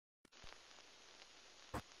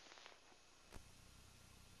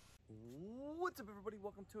What's up, everybody?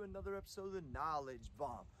 Welcome to another episode of the Knowledge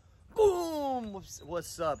Bomb. Boom!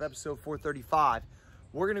 What's up? Episode 435.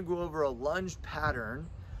 We're gonna go over a lunge pattern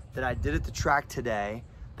that I did at the track today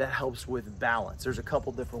that helps with balance. There's a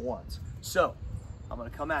couple different ones. So, I'm gonna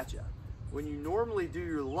come at you. When you normally do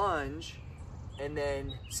your lunge, and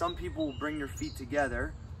then some people will bring their feet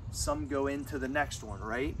together, some go into the next one,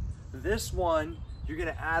 right? This one, you're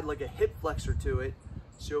gonna add like a hip flexor to it.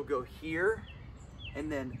 So you'll go here, and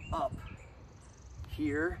then up.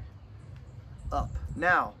 Here, up.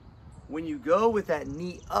 Now, when you go with that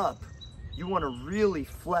knee up, you want to really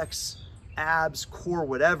flex abs, core,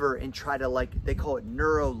 whatever, and try to, like, they call it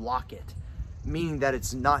neuro lock it, meaning that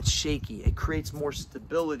it's not shaky. It creates more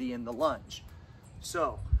stability in the lunge.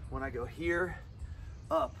 So when I go here,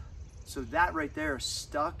 up, so that right there is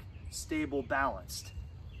stuck, stable, balanced.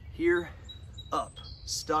 Here, up,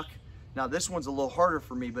 stuck. Now this one's a little harder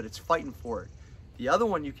for me, but it's fighting for it. The other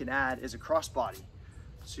one you can add is a crossbody.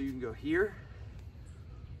 So you can go here,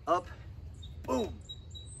 up, boom.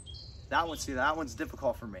 That one, see, that one's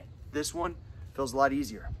difficult for me. This one feels a lot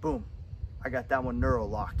easier. Boom. I got that one neuro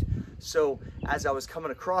locked. So as I was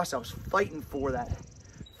coming across, I was fighting for that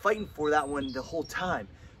one the whole time,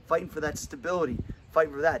 fighting for that stability,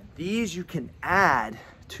 fighting for that. These you can add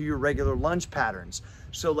to your regular lunge patterns.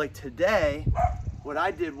 So like today, what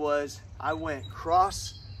I did was I went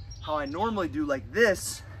cross, how I normally do, like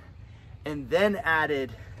this, and then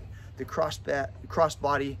added the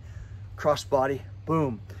crossbody,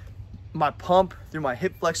 boom. My pump through my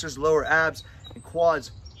hip flexors, lower abs, and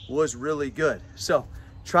quads was really good. So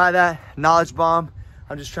try that, Knowledge Bomb.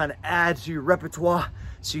 I'm just trying to add to your repertoire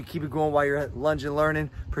so you keep it going while you're at lunge and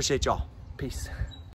learning. Appreciate y'all. Peace.